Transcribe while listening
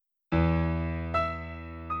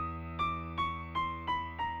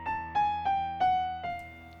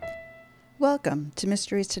Welcome to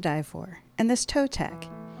Mysteries to Die For and this Toe Tag.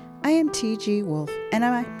 I am T.G. Wolf and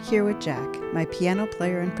I'm here with Jack, my piano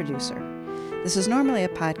player and producer. This is normally a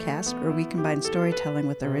podcast where we combine storytelling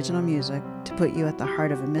with original music to put you at the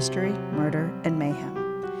heart of a mystery, murder, and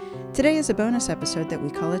mayhem. Today is a bonus episode that we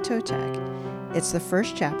call a Toe Tag. It's the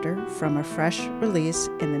first chapter from a fresh release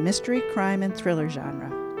in the mystery, crime, and thriller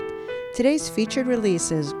genre. Today's featured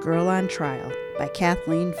release is Girl on Trial by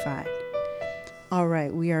Kathleen Fine. All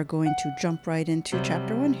right, we are going to jump right into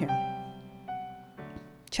Chapter 1 here.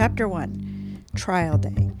 Chapter 1, Trial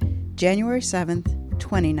Day, January 7th,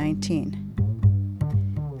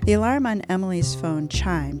 2019. The alarm on Emily's phone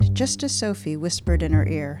chimed just as Sophie whispered in her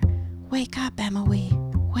ear, "Wake up, Emily,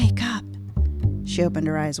 wake up." She opened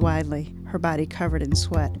her eyes widely, her body covered in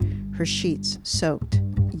sweat, her sheets soaked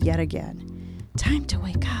yet again. "Time to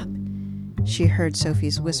wake up." She heard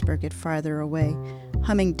Sophie's whisper get farther away,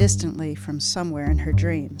 humming distantly from somewhere in her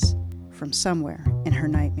dreams, from somewhere in her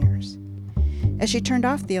nightmares. As she turned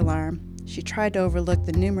off the alarm, she tried to overlook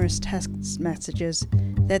the numerous text messages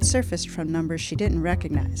that surfaced from numbers she didn't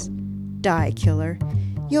recognize. "Die, killer.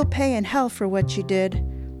 You'll pay in hell for what you did.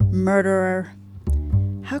 Murderer.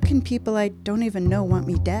 How can people I don't even know want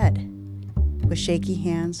me dead?" With shaky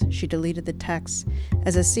hands, she deleted the texts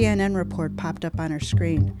as a CNN report popped up on her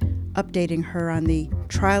screen, updating her on the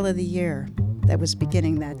trial of the year that was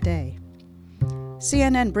beginning that day.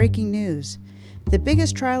 CNN breaking news. The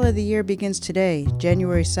biggest trial of the year begins today,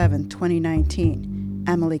 January 7th, 2019.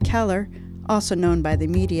 Emily Keller, also known by the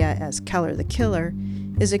media as Keller the Killer,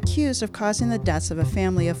 is accused of causing the deaths of a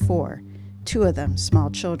family of 4, 2 of them small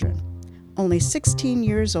children. Only 16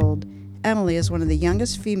 years old, Emily is one of the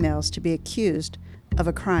youngest females to be accused of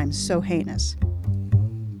a crime so heinous.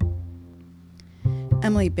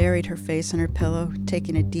 Emily buried her face in her pillow,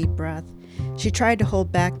 taking a deep breath. She tried to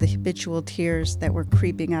hold back the habitual tears that were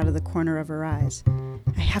creeping out of the corner of her eyes.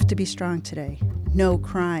 "I have to be strong today. No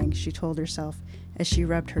crying," she told herself as she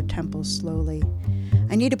rubbed her temples slowly.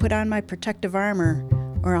 "I need to put on my protective armor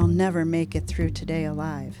or I'll never make it through today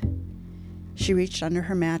alive." She reached under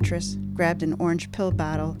her mattress, grabbed an orange pill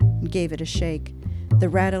bottle, and gave it a shake. The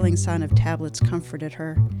rattling sound of tablets comforted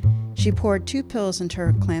her. She poured 2 pills into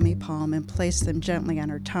her clammy palm and placed them gently on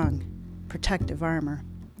her tongue. Protective armor.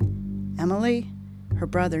 "Emily?" Her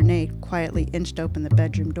brother Nate quietly inched open the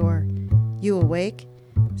bedroom door. "You awake?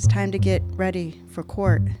 It's time to get ready for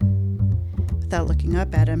court." Without looking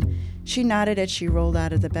up at him, she nodded as she rolled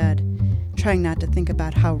out of the bed, trying not to think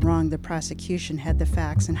about how wrong the prosecution had the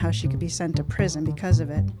facts and how she could be sent to prison because of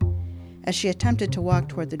it. As she attempted to walk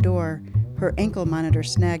toward the door, her ankle monitor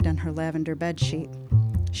snagged on her lavender bedsheet.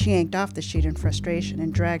 She yanked off the sheet in frustration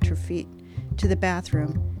and dragged her feet to the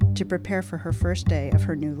bathroom to prepare for her first day of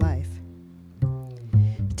her new life.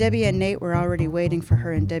 Debbie and Nate were already waiting for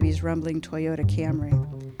her in Debbie's rumbling Toyota Camry.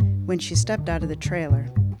 When she stepped out of the trailer,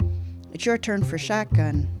 "It's your turn for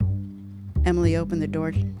shotgun." Emily opened the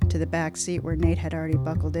door to the back seat where Nate had already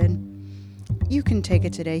buckled in. "You can take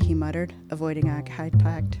it today," he muttered, avoiding eye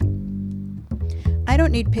contact. "I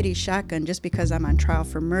don't need Pity's shotgun just because I'm on trial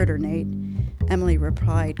for murder, Nate," Emily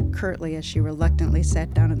replied curtly as she reluctantly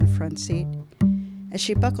sat down in the front seat. As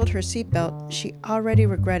she buckled her seatbelt, she already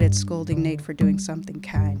regretted scolding Nate for doing something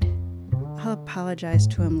kind. "I'll apologize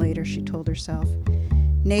to him later," she told herself.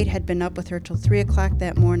 Nate had been up with her till 3 o'clock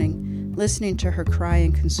that morning, listening to her cry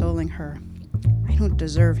and consoling her. "I don't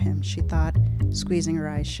deserve him," she thought, squeezing her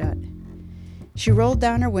eyes shut. She rolled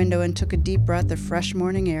down her window and took a deep breath of fresh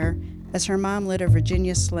morning air as her mom lit a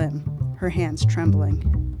Virginia Slim, her hands trembling.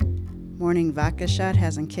 "Morning vodka shot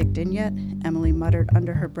hasn't kicked in yet," Emily muttered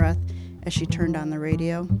under her breath as she turned on the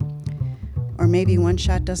radio. "Or maybe one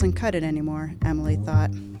shot doesn't cut it anymore," Emily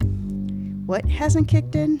thought. "What hasn't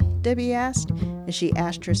kicked in?" Debbie asked as she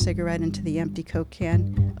ashed her cigarette into the empty Coke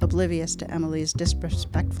can, oblivious to Emily's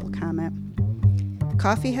disrespectful comment.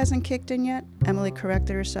 "Coffee hasn't kicked in yet," Emily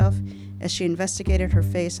corrected herself as she investigated her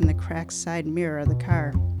face in the cracked side mirror of the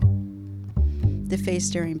car. The face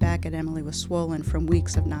staring back at Emily was swollen from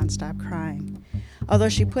weeks of nonstop crying. Although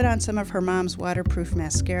she put on some of her mom's waterproof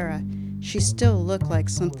mascara, she still looked like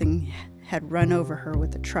something had run over her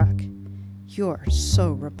with a truck. "You're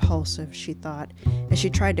so repulsive," she thought, as she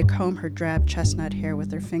tried to comb her drab chestnut hair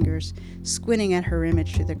with her fingers, squinting at her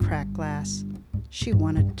image through the cracked glass. She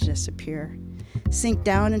wanted to disappear, sink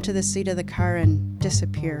down into the seat of the car and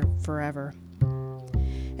disappear forever.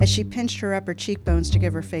 As she pinched her upper cheekbones to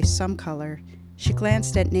give her face some color, she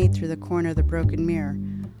glanced at Nate through the corner of the broken mirror,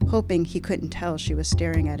 hoping he couldn't tell she was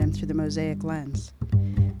staring at him through the mosaic lens.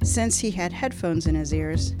 Since he had headphones in his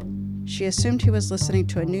ears, she assumed he was listening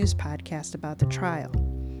to a news podcast about the trial.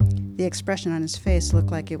 The expression on his face looked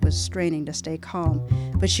like it was straining to stay calm,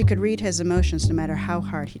 but she could read his emotions no matter how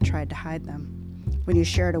hard he tried to hide them. When you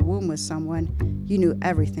shared a womb with someone, you knew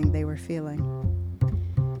everything they were feeling.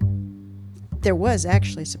 There was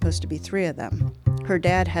actually supposed to be 3 of them. Her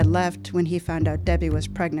dad had left when he found out Debbie was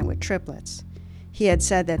pregnant with triplets. He had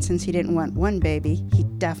said that since he didn't want 1 baby, he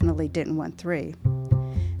definitely didn't want 3.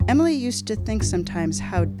 Emily used to think sometimes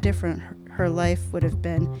how different her life would have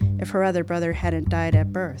been if her other brother hadn't died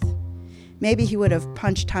at birth. Maybe he would have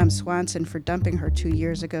punched Tom Swanson for dumping her 2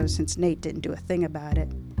 years ago since Nate didn't do a thing about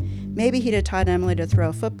it. Maybe he'd have taught Emily to throw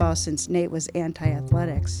a football since Nate was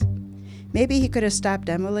anti-athletics. Maybe he could have stopped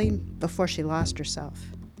Emily before she lost herself.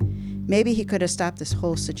 Maybe he could have stopped this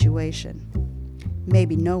whole situation.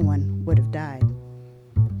 Maybe no one would have died.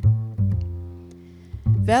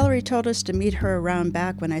 Valerie told us to meet her around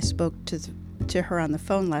back when I spoke to her on the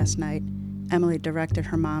phone last night. Emily directed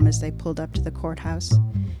her mom as they pulled up to the courthouse.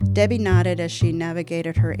 Debbie nodded as she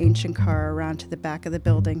navigated her ancient car around to the back of the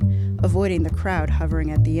building, avoiding the crowd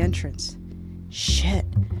hovering at the entrance. "Shit,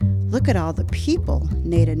 look at all the people,"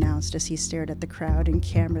 Nate announced as he stared at the crowd and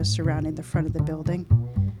cameras surrounding the front of the building.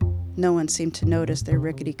 No one seemed to notice their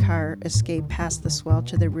rickety car escape past the swell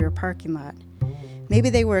to the rear parking lot. Maybe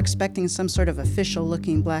they were expecting some sort of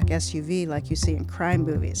official-looking black SUV like you see in crime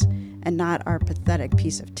movies, and not our pathetic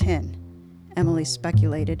piece of tin. Emily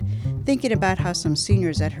speculated, thinking about how some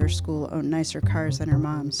seniors at her school owned nicer cars than her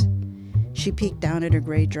mom's. She peeked down at her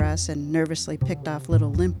gray dress and nervously picked off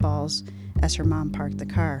little lint balls as her mom parked the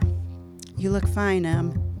car. "You look fine,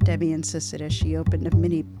 Em," Debbie insisted as she opened a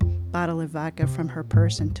mini bottle of vodka from her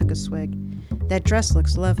purse and took a swig. "That dress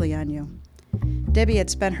looks lovely on you." Debbie had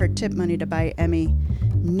spent her tip money to buy Emmy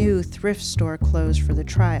new thrift store clothes for the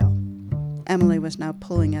trial. Emily was now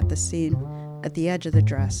pulling at the seam at the edge of the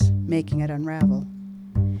dress, making it unravel.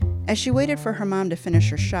 As she waited for her mom to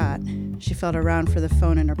finish her shot, she felt around for the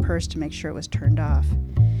phone in her purse to make sure it was turned off.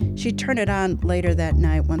 She'd turn it on later that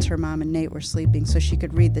night once her mom and Nate were sleeping so she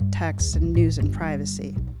could read the texts and news in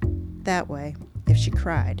privacy. That way, if she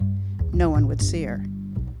cried, no one would see her.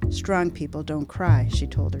 Strong people don't cry, she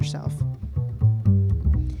told herself.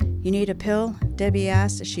 "You need a pill?" Debbie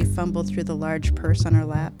asked as she fumbled through the large purse on her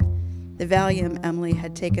lap. The Valium Emily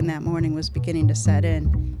had taken that morning was beginning to set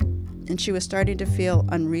in, and she was starting to feel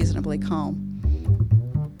unreasonably calm.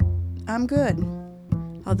 "I'm good,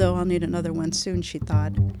 although I'll need another one soon," she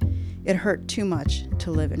thought. It hurt too much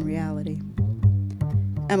to live in reality.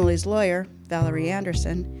 Emily's lawyer, Valerie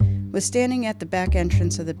Anderson, was standing at the back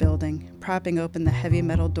entrance of the building, propping open the heavy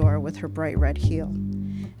metal door with her bright red heel.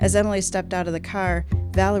 As Emily stepped out of the car,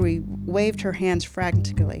 Valerie waved her hands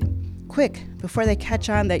frantically. "Quick, before they catch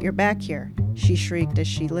on that you're back here," she shrieked as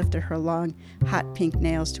she lifted her long, hot pink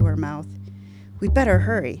nails to her mouth. "We'd better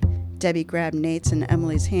hurry." Debbie grabbed Nate's and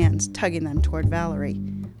Emily's hands, tugging them toward Valerie.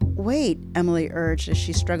 "Wait," Emily urged as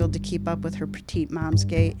she struggled to keep up with her petite mom's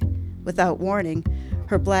gait. Without warning,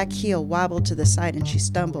 her black heel wobbled to the side and she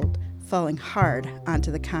stumbled, falling hard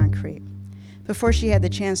onto the concrete. Before she had the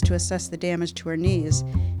chance to assess the damage to her knees,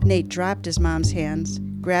 Nate dropped his mom's hands,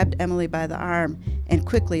 grabbed Emily by the arm, and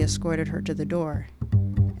quickly escorted her to the door.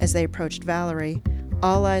 As they approached Valerie,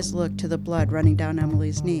 all eyes looked to the blood running down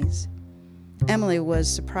Emily's knees. Emily was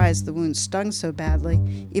surprised the wound stung so badly,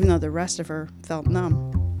 even though the rest of her felt numb.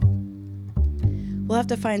 "We'll have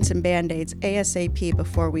to find some Band-Aids ASAP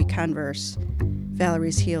before we converse."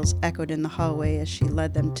 Valerie's heels echoed in the hallway as she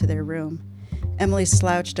led them to their room. Emily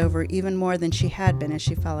slouched over even more than she had been as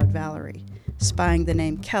she followed Valerie, spying the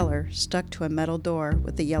name Keller stuck to a metal door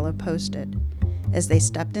with a yellow post-it. As they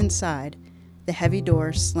stepped inside, the heavy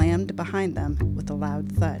door slammed behind them with a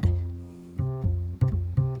loud thud.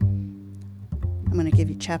 I'm going to give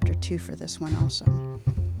you Chapter 2 for this one also.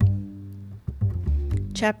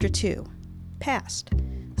 Chapter 2, Past,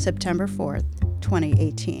 September 4th,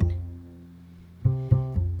 2018.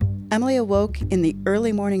 Emily awoke in the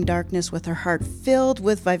early morning darkness with her heart filled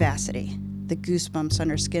with vivacity. The goosebumps on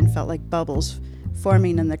her skin felt like bubbles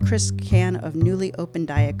forming in the crisp can of newly opened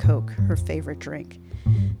Diet Coke, her favorite drink.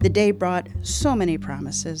 The day brought so many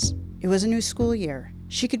promises. It was a new school year.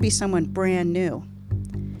 She could be someone brand new.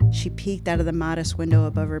 She peeked out of the modest window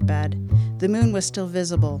above her bed. The moon was still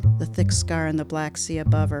visible, the thick scar in the black sea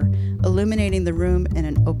above her, illuminating the room in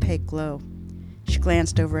an opaque glow. She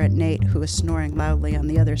glanced over at Nate, who was snoring loudly on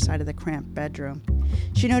the other side of the cramped bedroom.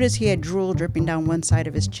 She noticed he had drool dripping down one side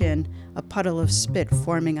of his chin, a puddle of spit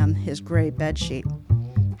forming on his gray bedsheet.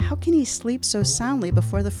 How can he sleep so soundly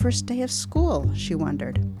before the first day of school? She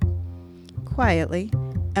wondered. Quietly,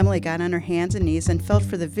 Emily got on her hands and knees and felt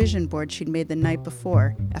for the vision board she'd made the night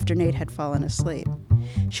before after Nate had fallen asleep.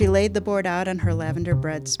 She laid the board out on her lavender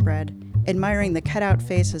bread spread, admiring the cutout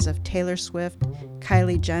faces of Taylor Swift,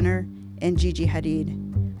 Kylie Jenner, and Gigi Hadid.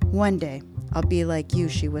 "One day, I'll be like you,"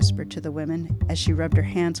 she whispered to the women as she rubbed her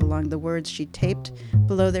hands along the words she taped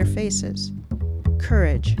below their faces.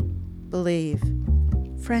 Courage, believe,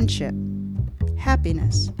 friendship,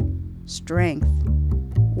 happiness, strength,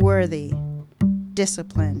 worthy,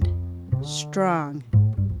 disciplined, strong,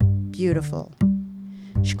 beautiful.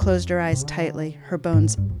 She closed her eyes tightly, her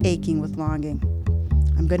bones aching with longing.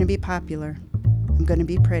 I'm going to be popular. I'm going to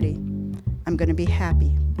be pretty. I'm going to be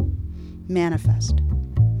happy. Manifest,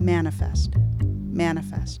 manifest,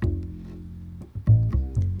 manifest.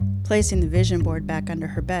 Placing the vision board back under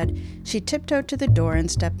her bed, she tiptoed to the door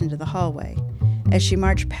and stepped into the hallway. As she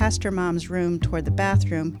marched past her mom's room toward the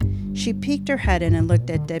bathroom, she peeked her head in and looked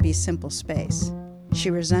at Debbie's simple space. She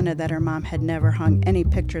resented that her mom had never hung any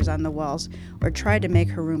pictures on the walls or tried to make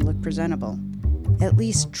her room look presentable. At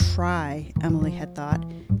least try, Emily had thought.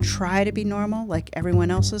 Try to be normal like everyone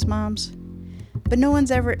else's moms. But no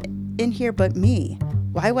one's ever in here but me.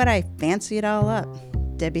 Why would I fancy it all up?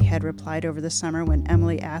 Debbie had replied over the summer when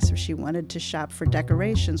Emily asked if she wanted to shop for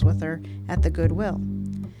decorations with her at the Goodwill.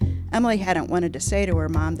 Emily hadn't wanted to say to her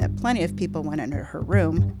mom that plenty of people went into her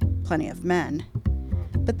room, plenty of men.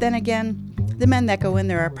 But then again, the men that go in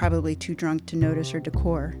there are probably too drunk to notice her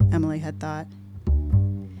decor, Emily had thought.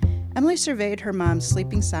 Emily surveyed her mom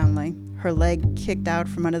sleeping soundly, her leg kicked out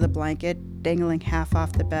from under the blanket, dangling half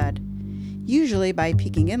off the bed. Usually, by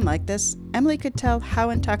peeking in like this, Emily could tell how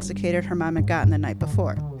intoxicated her mom had gotten the night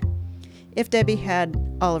before. If Debbie had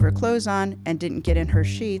all of her clothes on and didn't get in her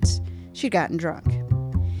sheets, she'd gotten drunk.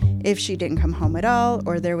 If she didn't come home at all,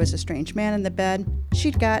 or there was a strange man in the bed,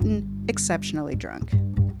 she'd gotten exceptionally drunk.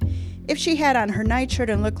 If she had on her nightshirt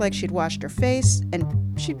and looked like she'd washed her face,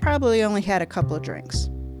 and she'd probably only had a couple of drinks.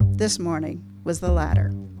 This morning was the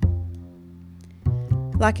latter.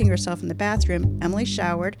 Locking herself in the bathroom, Emily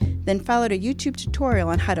showered, then followed a YouTube tutorial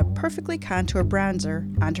on how to perfectly contour bronzer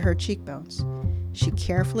onto her cheekbones. She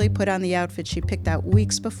carefully put on the outfit she picked out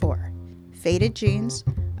weeks before: faded jeans,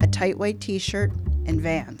 a tight white t-shirt, and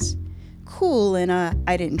Vans. Cool in a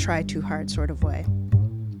I didn't try too hard sort of way.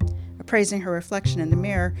 Appraising her reflection in the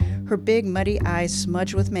mirror, her big muddy eyes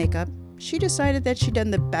smudged with makeup, she decided that she'd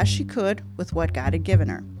done the best she could with what God had given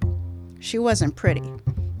her. She wasn't pretty,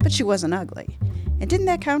 but she wasn't ugly. And didn't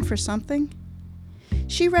that count for something?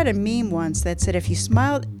 She read a meme once that said if you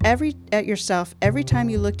smiled at yourself every time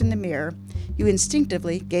you looked in the mirror, you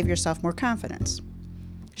instinctively gave yourself more confidence.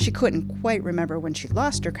 She couldn't quite remember when she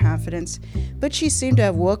lost her confidence, but she seemed to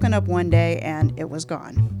have woken up one day and it was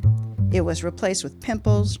gone. It was replaced with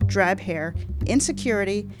pimples, drab hair,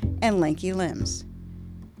 insecurity, and lanky limbs.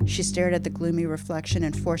 She stared at the gloomy reflection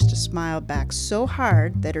and forced a smile back so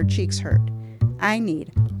hard that her cheeks hurt. I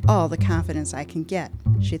need all the confidence I can get,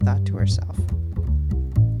 she thought to herself.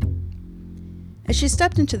 As she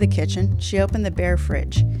stepped into the kitchen, she opened the bare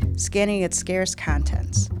fridge, scanning its scarce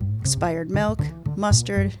contents: expired milk,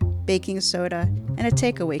 mustard, baking soda, and a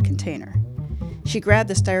takeaway container. She grabbed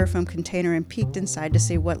the styrofoam container and peeked inside to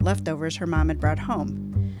see what leftovers her mom had brought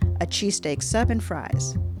home: a cheesesteak sub and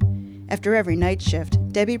fries. After every night shift,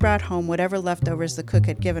 Debbie brought home whatever leftovers the cook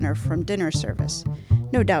had given her from dinner service,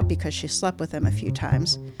 no doubt because she slept with him a few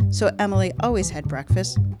times, so Emily always had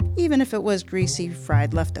breakfast, even if it was greasy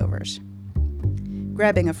fried leftovers.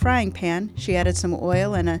 Grabbing a frying pan, she added some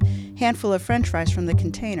oil and a handful of French fries from the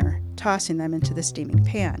container, tossing them into the steaming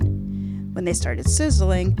pan. When they started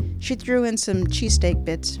sizzling, she threw in some cheesesteak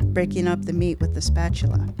bits, breaking up the meat with the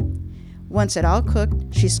spatula. Once it all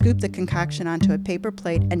cooked, she scooped the concoction onto a paper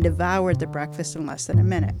plate and devoured the breakfast in less than a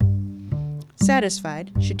minute.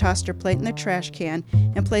 Satisfied, she tossed her plate in the trash can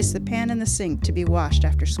and placed the pan in the sink to be washed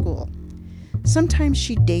after school. Sometimes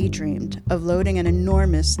she daydreamed of loading an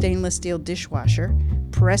enormous stainless steel dishwasher,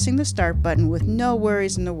 pressing the start button with no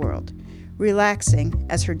worries in the world, relaxing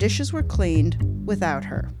as her dishes were cleaned without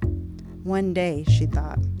her. One day, she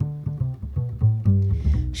thought.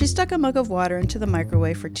 She stuck a mug of water into the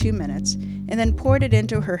microwave for 2 minutes and then poured it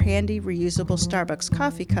into her handy, reusable Starbucks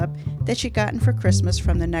coffee cup that she'd gotten for Christmas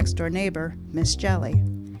from the next-door neighbor, Miss Jelly.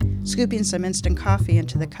 Scooping some instant coffee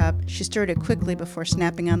into the cup, she stirred it quickly before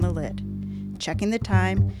snapping on the lid. Checking the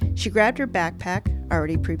time, she grabbed her backpack,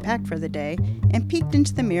 already pre-packed for the day, and peeked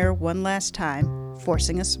into the mirror one last time,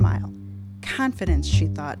 forcing a smile. Confidence, she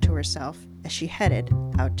thought to herself as she headed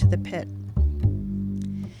out to the pit.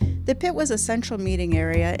 The pit was a central meeting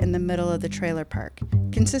area in the middle of the trailer park,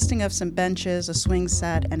 consisting of some benches, a swing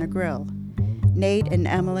set, and a grill. Nate and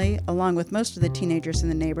Emily, along with most of the teenagers in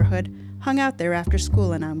the neighborhood, hung out there after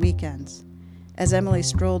school and on weekends. As Emily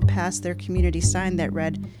strolled past their community sign that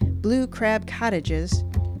read Blue Crab Cottages,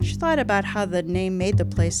 she thought about how the name made the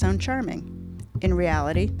place sound charming. In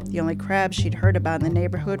reality, the only crabs she'd heard about in the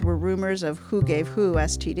neighborhood were rumors of who gave who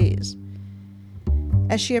STDs.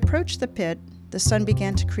 As she approached the pit, the sun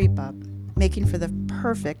began to creep up, making for the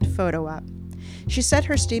perfect photo op. She set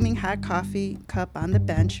her steaming hot coffee cup on the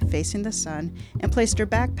bench facing the sun and placed her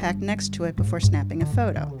backpack next to it before snapping a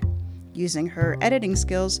photo. Using her editing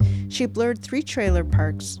skills, she blurred three trailers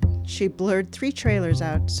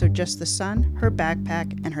out so just the sun, her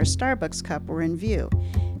backpack, and her Starbucks cup were in view,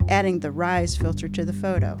 adding the rise filter to the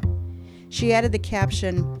photo. She added the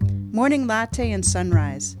caption, "Morning latte and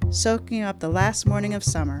sunrise, soaking up the last morning of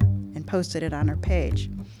summer," and posted it on her page.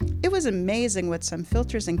 It was amazing what some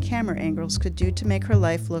filters and camera angles could do to make her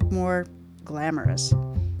life look more glamorous.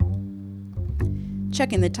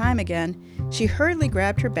 Checking the time again, she hurriedly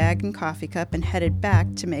grabbed her bag and coffee cup and headed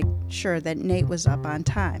back to make sure that Nate was up on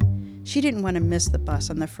time. She didn't want to miss the bus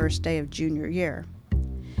on the first day of junior year.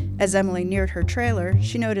 As Emily neared her trailer,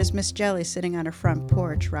 she noticed Miss Jelly sitting on her front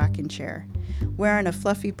porch rocking chair, wearing a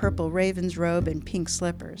fluffy purple raven's robe and pink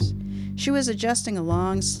slippers. She was adjusting a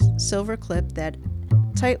long silver clip that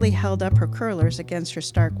tightly held up her curlers against her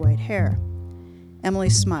stark white hair. Emily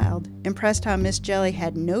smiled, impressed how Miss Jelly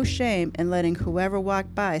had no shame in letting whoever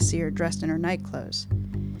walked by see her dressed in her nightclothes.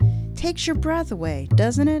 "Takes your breath away,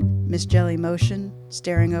 doesn't it?" Miss Jelly motioned,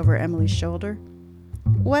 staring over Emily's shoulder.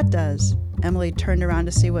 "What does?" Emily turned around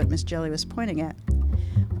to see what Miss Jelly was pointing at.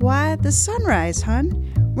 "Why, the sunrise, hun.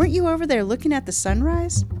 Weren't you over there looking at the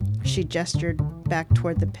sunrise?" She gestured back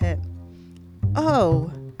toward the pit.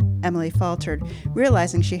 "Oh," Emily faltered,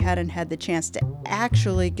 realizing she hadn't had the chance to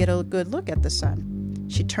actually get a good look at the sun.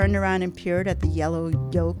 She turned around and peered at the yellow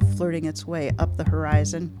yolk flirting its way up the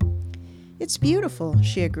horizon. "It's beautiful,"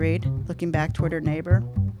 she agreed, looking back toward her neighbor.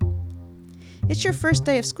 "It's your first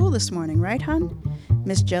day of school this morning, right, hun?"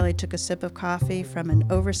 Miss Jelly took a sip of coffee from an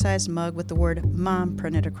oversized mug with the word Mom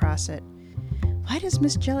printed across it. Why does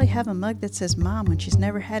Miss Jelly have a mug that says Mom when she's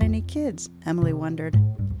never had any kids? Emily wondered.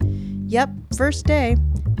 Yep, first day.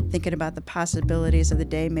 Thinking about the possibilities of the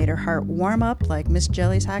day made her heart warm up like Miss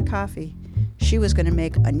Jelly's hot coffee. She was going to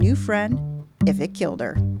make a new friend if it killed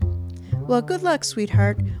her. "Well, good luck,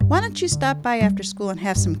 sweetheart. Why don't you stop by after school and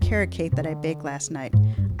have some carrot cake that I baked last night?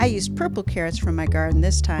 I used purple carrots from my garden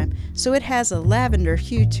this time, so it has a lavender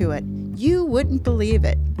hue to it. You wouldn't believe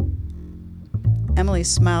it." Emily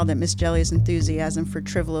smiled at Miss Jelly's enthusiasm for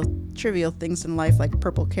trivial things in life like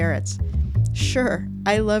purple carrots. "Sure,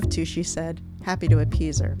 I love to," she said, happy to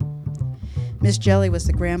appease her. Miss Jelly was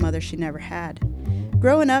the grandmother she never had.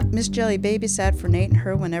 Growing up, Miss Jelly babysat for Nate and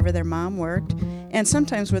her whenever their mom worked, and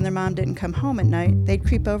sometimes when their mom didn't come home at night, they'd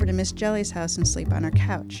creep over to Miss Jelly's house and sleep on her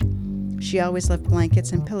couch. She always left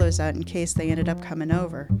blankets and pillows out in case they ended up coming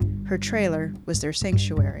over. Her trailer was their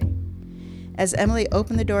sanctuary. As Emily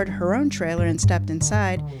opened the door to her own trailer and stepped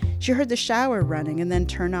inside, she heard the shower running and then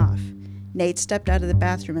turn off. Nate stepped out of the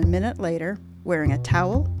bathroom a minute later, wearing a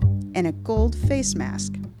towel and a gold face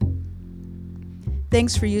mask.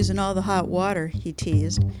 "Thanks for using all the hot water," he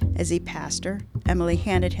teased as he passed her. Emily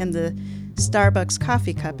handed him the Starbucks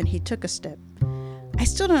coffee cup and he took a sip. "I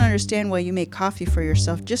still don't understand why you make coffee for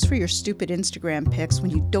yourself just for your stupid Instagram pics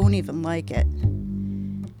when you don't even like it."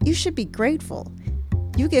 "You should be grateful.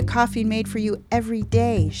 You get coffee made for you every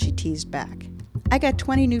day," she teased back. "I got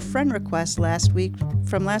 20 new friend requests last week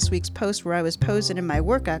from last week's post where I was posing in my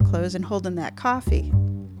workout clothes and holding that coffee."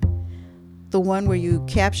 "The one where you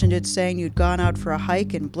captioned it saying you'd gone out for a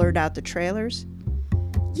hike and blurred out the trailers?"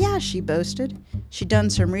 "Yeah," she boasted. She'd done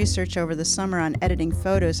some research over the summer on editing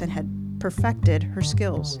photos and had perfected her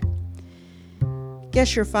skills.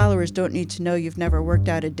 "Guess your followers don't need to know you've never worked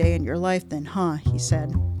out a day in your life then, huh?" he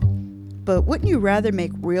said. "But wouldn't you rather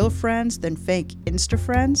make real friends than fake Insta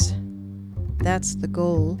friends?" "That's the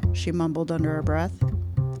goal," she mumbled under her breath.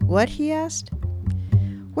 "What?" he asked.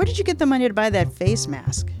 "Where did you get the money to buy that face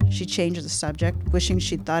mask?" She changed the subject, wishing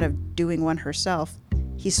she'd thought of doing one herself.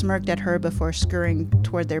 He smirked at her before scurrying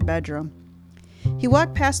toward their bedroom. He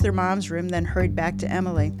walked past their mom's room, then hurried back to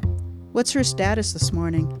Emily. "What's her status this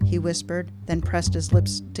morning?" he whispered, then pressed his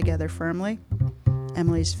lips together firmly.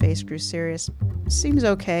 Emily's face grew serious. "Seems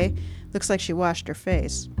okay. Looks like she washed her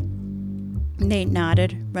face." Nate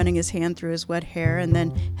nodded, running his hand through his wet hair, and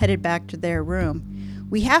then headed back to their room.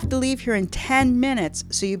 "We have to leave here in 10 minutes,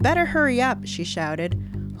 so you better hurry up," she shouted,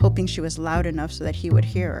 hoping she was loud enough so that he would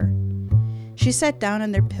hear her. She sat down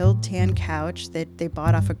on their pilled tan couch that they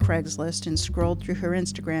bought off of Craigslist and scrolled through her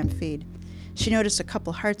Instagram feed. She noticed a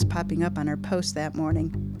couple hearts popping up on her post that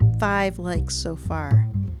morning. 5 likes so far.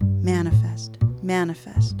 Manifest,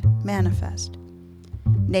 manifest, manifest.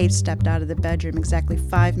 Nate stepped out of the bedroom exactly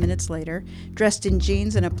 5 minutes later, dressed in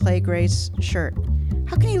jeans and a play gray shirt.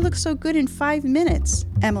 How can he look so good in 5 minutes?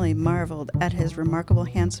 Emily marveled at his remarkable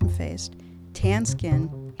handsome face, tan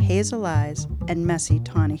skin, hazel eyes, and messy,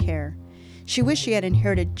 tawny hair. She wished she had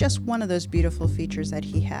inherited just one of those beautiful features that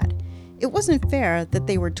he had. It wasn't fair that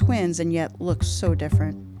they were twins and yet looked so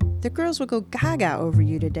different. The girls will go gaga over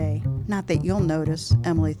you today. Not that you'll notice,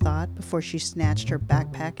 Emily thought before she snatched her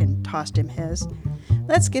backpack and tossed him his.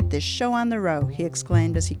 Let's get this show on the road, he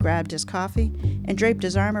exclaimed as he grabbed his coffee and draped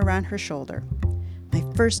his arm around her shoulder. My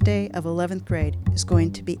first day of 11th grade is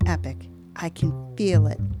going to be epic. I can feel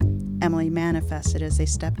it, Emily manifested as they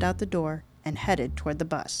stepped out the door and headed toward the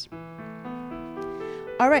bus.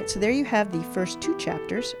 All right, so there you have the first 2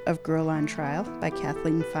 chapters of Girl on Trial by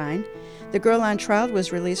Kathleen Fine. The Girl on Trial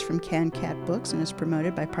was released from Can Cat Books and is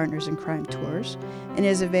promoted by Partners in Crime Tours and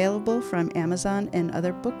is available from Amazon and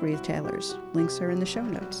other book retailers. Links are in the show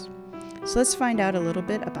notes. So let's find out a little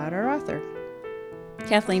bit about our author.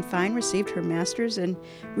 Kathleen Fine received her master's in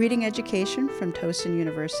reading education from Towson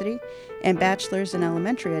University and bachelor's in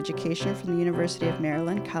elementary education from the University of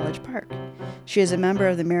Maryland, College Park. She is a member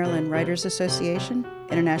of the Maryland Writers Association,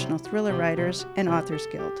 International Thriller Writers, and Authors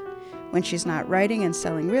Guild. When she's not writing and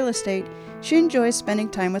selling real estate, she enjoys spending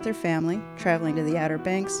time with her family, traveling to the Outer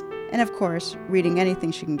Banks, and of course, reading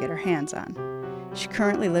anything she can get her hands on. She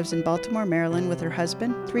currently lives in Baltimore, Maryland with her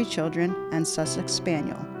husband, 3 children, and Sussex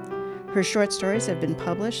Spaniel. Her short stories have been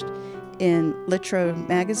published in Litro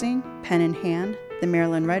Magazine, Pen in Hand, the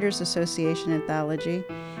Maryland Writers Association Anthology,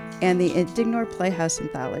 and the Indignor Playhouse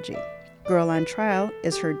Anthology. Girl on Trial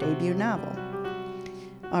is her debut novel.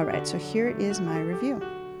 All right, so here is my review.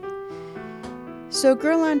 So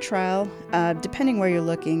Girl on Trial, depending where you're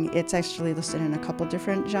looking, it's actually listed in a couple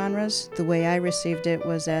different genres. The way I received it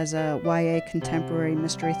was as a YA contemporary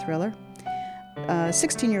mystery thriller.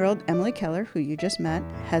 16-year-old Emily Keller, who you just met,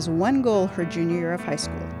 has one goal her junior year of high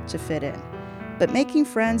school, to fit in. But making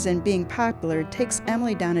friends and being popular takes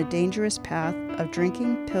Emily down a dangerous path of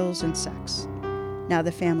drinking, pills, and sex. Now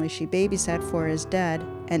the family she babysat for is dead,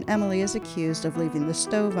 and Emily is accused of leaving the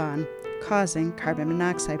stove on, causing carbon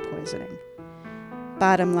monoxide poisoning.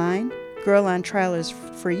 Bottom line, Girl on Trial is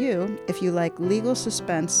for you if you like legal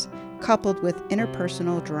suspense coupled with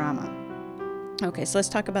interpersonal drama. Okay, so let's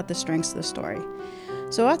talk about the strengths of the story.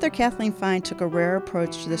 So author Kathleen Fine took a rare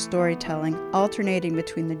approach to the storytelling, alternating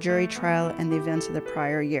between the jury trial and the events of the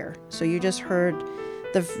prior year. So you just heard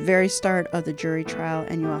the very start of the jury trial,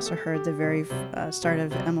 and you also heard the very start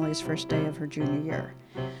of Emily's first day of her junior year.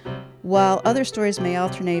 While other stories may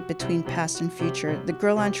alternate between past and future, the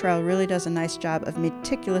Girl on Trial really does a nice job of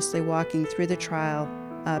meticulously walking through the trial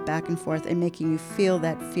back and forth and making you feel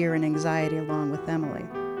that fear and anxiety along with Emily.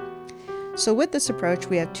 So with this approach,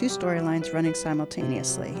 we have 2 storylines running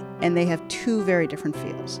simultaneously, and they have 2 very different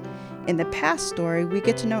feels. In the past story, we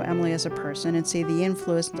get to know Emily as a person and see the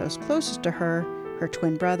influence of those closest to her, her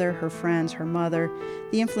twin brother, her friends, her mother,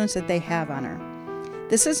 the influence that they have on her.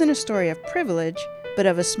 This isn't a story of privilege, but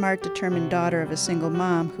of a smart, determined daughter of a single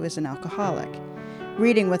mom who is an alcoholic.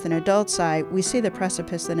 Reading with an adult's eye, we see the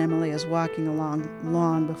precipice that Emily is walking along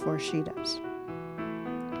long before she does.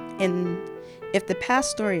 If the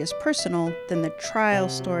past story is personal, then the trial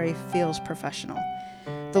story feels professional.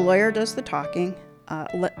 The lawyer does the talking.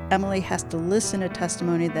 Emily has to listen to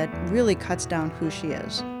testimony that really cuts down who she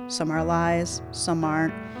is. Some are lies, some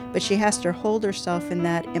aren't, but she has to hold herself in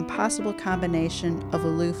that impossible combination of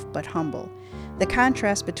aloof but humble. The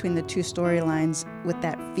contrast between the 2 storylines with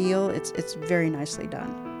that feel, it's very nicely done.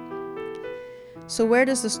 So where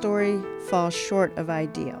does the story fall short of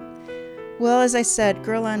ideal? Well, as I said,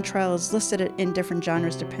 Girl on Trial is listed in different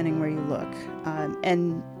genres depending where you look.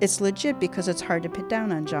 And it's legit because it's hard to pin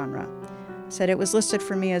down on genre. I said it was listed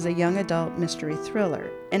for me as a young adult mystery thriller,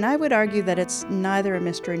 and I would argue that it's neither a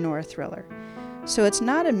mystery nor a thriller. So it's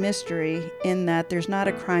not a mystery in that there's not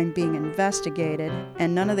a crime being investigated,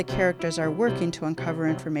 and none of the characters are working to uncover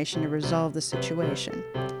information to resolve the situation.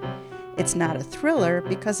 It's not a thriller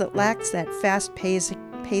because it lacks that fast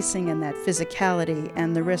pacing and that physicality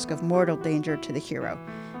and the risk of mortal danger to the hero.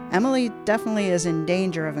 Emily definitely is in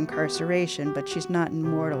danger of incarceration, but she's not in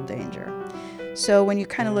mortal danger. So when you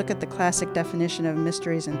kind of look at the classic definition of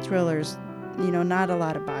mysteries and thrillers, not a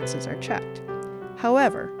lot of boxes are checked.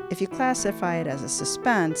 However, if you classify it as a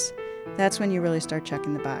suspense, that's when you really start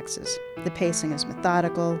checking the boxes. The pacing is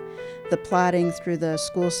methodical. The plotting through the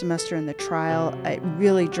school semester and the trial, it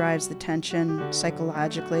really drives the tension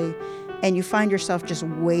psychologically. and you find yourself just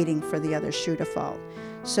waiting for the other shoe to fall.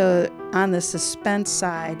 So on the suspense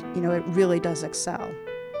side, it really does excel.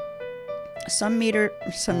 Some readers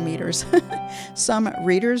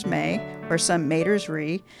may, or some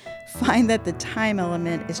maters find that the time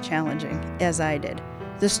element is challenging, as I did.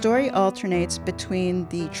 The story alternates between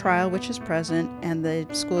the trial, which is present, and the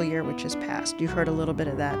school year, which is past. You heard a little bit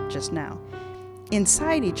of that just now.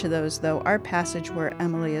 Inside each of those, though, are passages where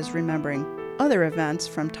Emily is remembering other events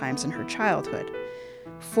from times in her childhood.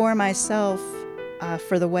 For myself,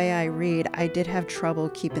 for the way I read, I did have trouble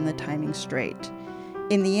keeping the timing straight.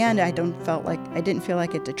 In the end, I didn't feel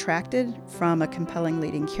like it detracted from a compelling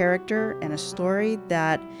leading character and a story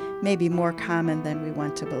that may be more common than we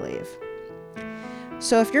want to believe.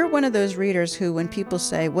 So if you're one of those readers who, when people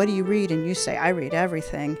say, "What do you read?" and you say, "I read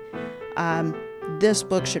everything," this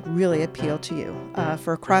book should really appeal to you.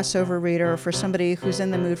 For a crossover reader or for somebody who's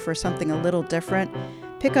in the mood for something a little different,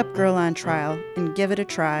 pick up Girl on Trial and give it a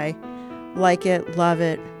try. Like it, love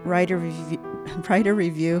it, write a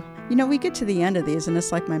review. We get to the end of these and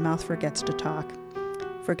it's like my mouth forgets how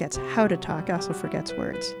to talk, also forgets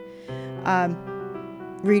words.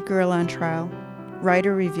 Read Girl on Trial, write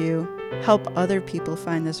a review, help other people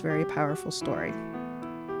find this very powerful story.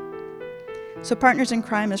 So Partners in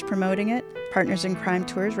Crime is promoting it. Partners in Crime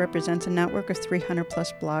Tours represents a network of 300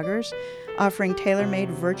 plus bloggers offering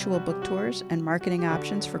tailor-made virtual book tours and marketing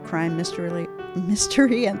options for crime, mystery,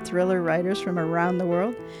 and thriller writers from around the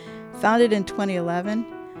world. Founded in 2011,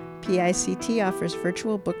 PICT offers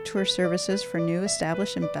virtual book tour services for new,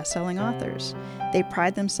 established, and best-selling authors. They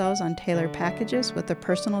pride themselves on tailored packages with a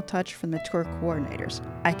personal touch from the tour coordinators.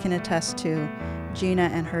 I can attest to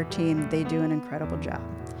Gina and her team. They do an incredible job.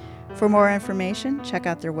 For more information, check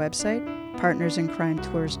out their website,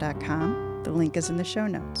 partnersincrimetours.com. The link is in the show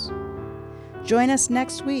notes. Join us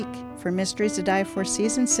next week for Mysteries to Die For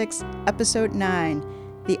Season 6, Episode 9,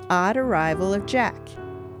 The Odd Arrival of Jack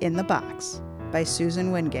in the Box by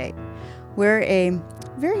Susan Wingate, where a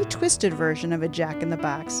very twisted version of a Jack in the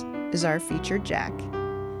Box is our featured Jack.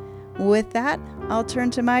 With that, I'll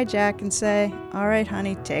turn to my Jack and say, "All right,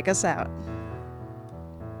 honey, take us out."